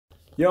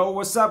Yo,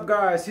 what's up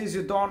guys? Here's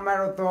your Dawn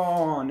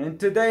Marathon, and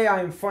today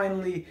I'm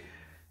finally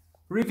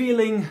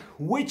revealing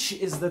which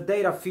is the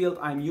data field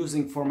I'm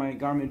using for my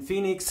Garmin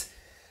Fenix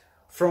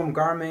from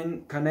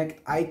Garmin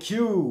Connect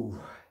IQ.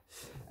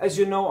 As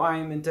you know,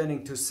 I'm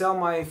intending to sell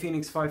my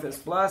Fenix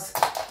 5S Plus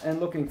and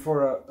looking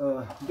for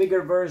a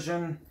bigger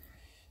version,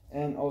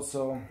 and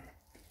also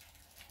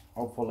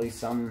hopefully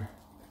some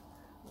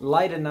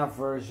light enough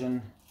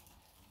version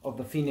of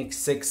the Fenix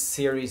 6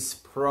 Series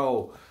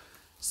Pro.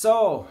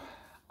 So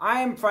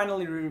I am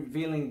finally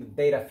revealing the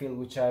data field,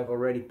 which I've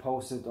already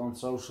posted on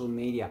social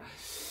media.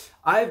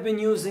 I've been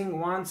using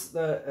once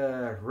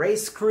the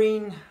race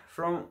screen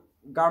from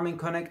Garmin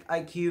Connect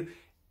IQ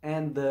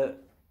and the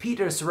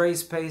Peters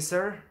Race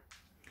Pacer,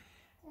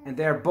 and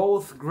they're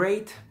both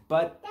great,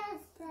 but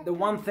the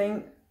one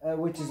thing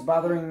which is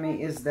bothering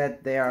me is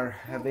that they are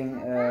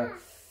having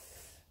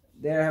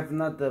they have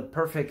not the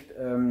perfect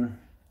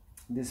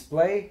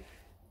display.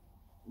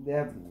 They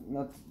have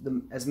not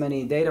as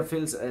many data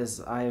fields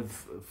as I've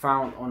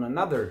found on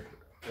another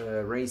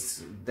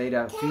race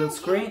data field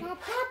screen,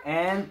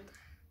 and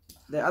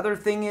the other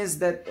thing is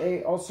that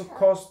they also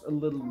cost a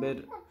little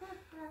bit.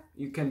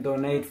 You can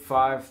donate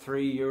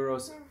 3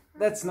 euros.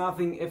 That's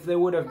nothing if they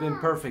would have been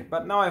perfect,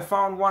 but now I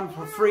found one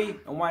for free,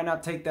 and why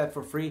not take that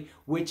for free,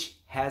 which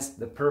has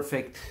the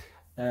perfect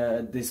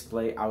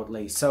display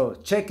outlay. So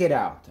check it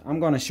out. I'm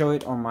gonna show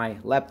it on my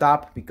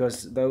laptop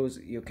because those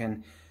you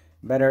can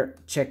better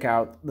check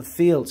out the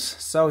fields.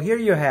 So here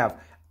you have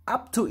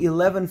up to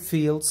 11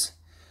 fields.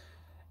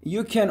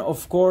 You can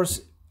of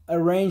course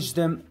arrange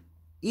them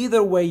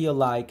either way you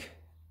like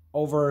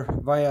over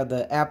via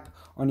the app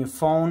on your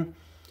phone,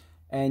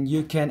 and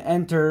you can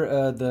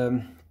enter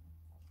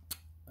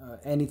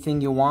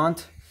anything you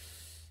want,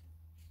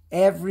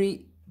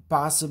 every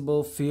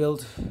possible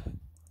field,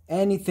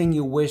 anything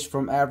you wish,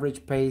 from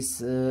average pace,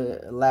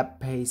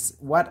 lap pace,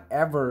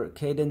 whatever,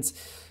 cadence,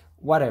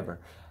 whatever.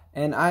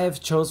 And I have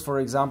chose,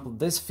 for example,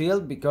 this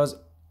field because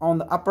on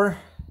the upper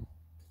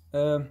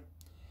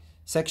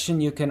section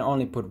you can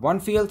only put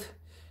one field.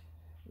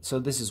 So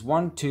this is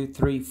 1, 2,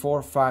 3,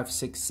 4, 5,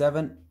 6,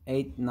 7,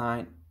 8,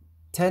 9,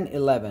 10,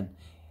 11.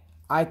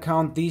 I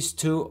count these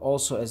two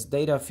also as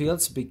data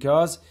fields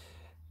because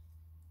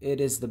it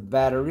is the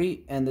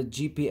battery and the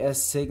GPS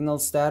signal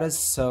status.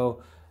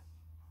 So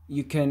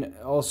you can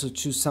also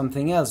choose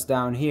something else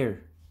down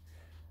here.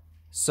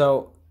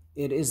 So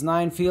it is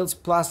 9 fields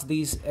plus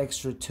these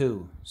extra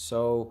 2.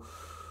 So,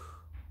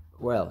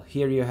 well,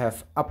 here you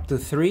have up to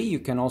 3. You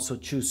can also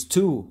choose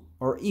 2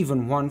 or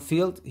even 1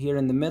 field here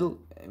in the middle,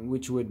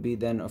 which would be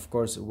then of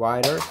course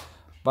wider,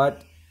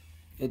 but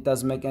it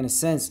doesn't make any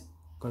sense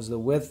because the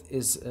width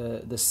is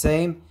the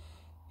same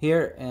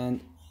here,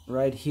 and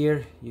right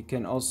here you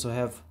can also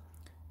have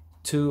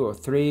 2 or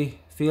 3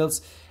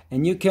 fields,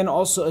 and you can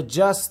also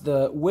adjust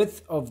the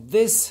width of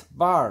this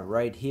bar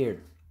right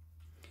here.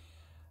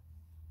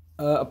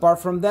 Apart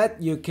from that,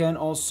 you can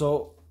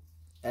also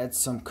add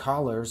some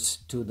colors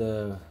to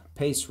the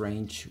pace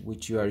range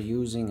which you are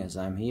using, as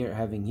I'm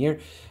having here.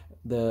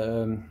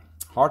 The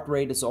heart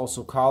rate is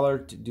also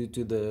colored due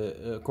to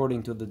the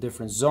according to the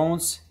different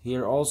zones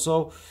here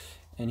also,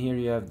 and here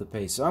you have the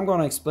pace. So I'm going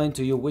to explain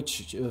to you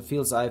which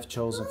fields I've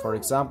chosen, for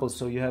example,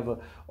 so you have an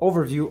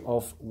overview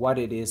of what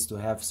it is to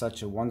have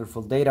such a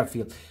wonderful data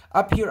field.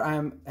 Up here I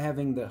am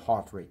having the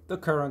heart rate, the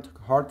current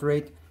heart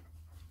rate.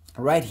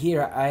 Right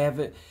here I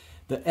have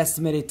the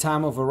estimated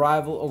time of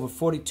arrival over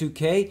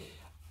 42k.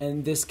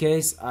 In this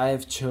case I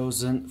have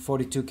chosen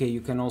 42k.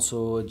 You can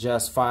also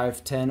adjust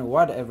 5, 10,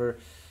 whatever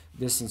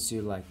distance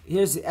you like.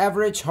 Here's the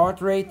average heart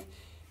rate.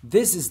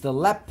 This is the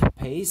lap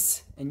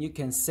pace, and you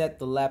can set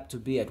the lap to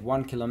be at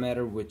 1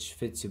 kilometer, which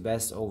fits you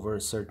best over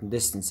certain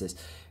distances.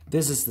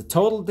 This is the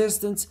total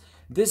distance.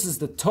 This is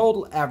the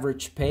total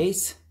average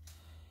pace,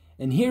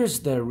 and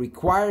here's the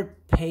required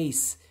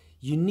pace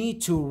you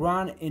need to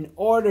run in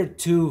order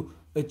to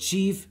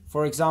achieve.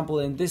 For example,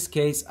 in this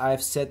case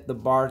I've set the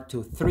bar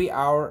to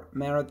 3-hour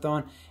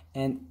marathon,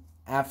 and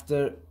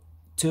after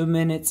 2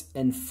 minutes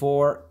and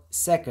 4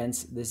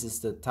 seconds, this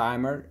is the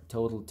timer,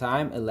 total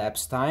time,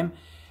 elapsed time,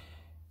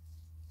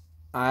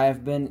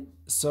 I've been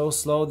so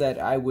slow that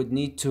I would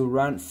need to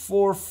run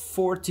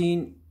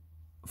 4:14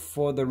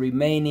 for the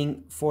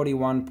remaining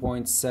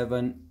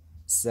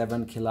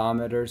 41.77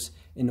 kilometers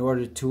in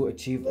order to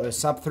achieve a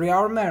sub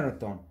 3-hour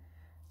marathon.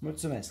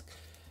 Mulțumesc.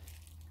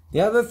 The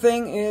other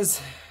thing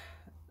is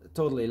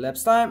total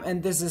elapsed time,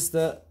 and this is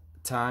the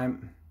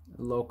time,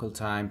 local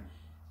time.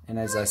 And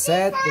as I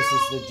said, this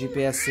is the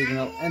GPS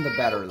signal and the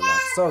battery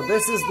life. So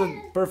this is the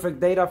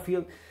perfect data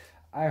field.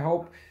 I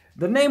hope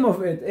the name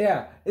of it,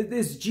 yeah, it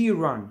is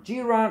G-Run.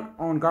 G-Run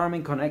on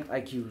Garmin Connect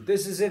IQ.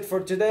 This is it for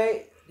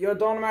today. Your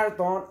Dawn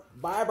Marathon.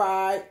 Bye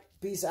bye.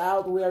 Peace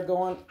out. We are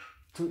going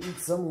to eat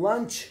some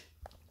lunch.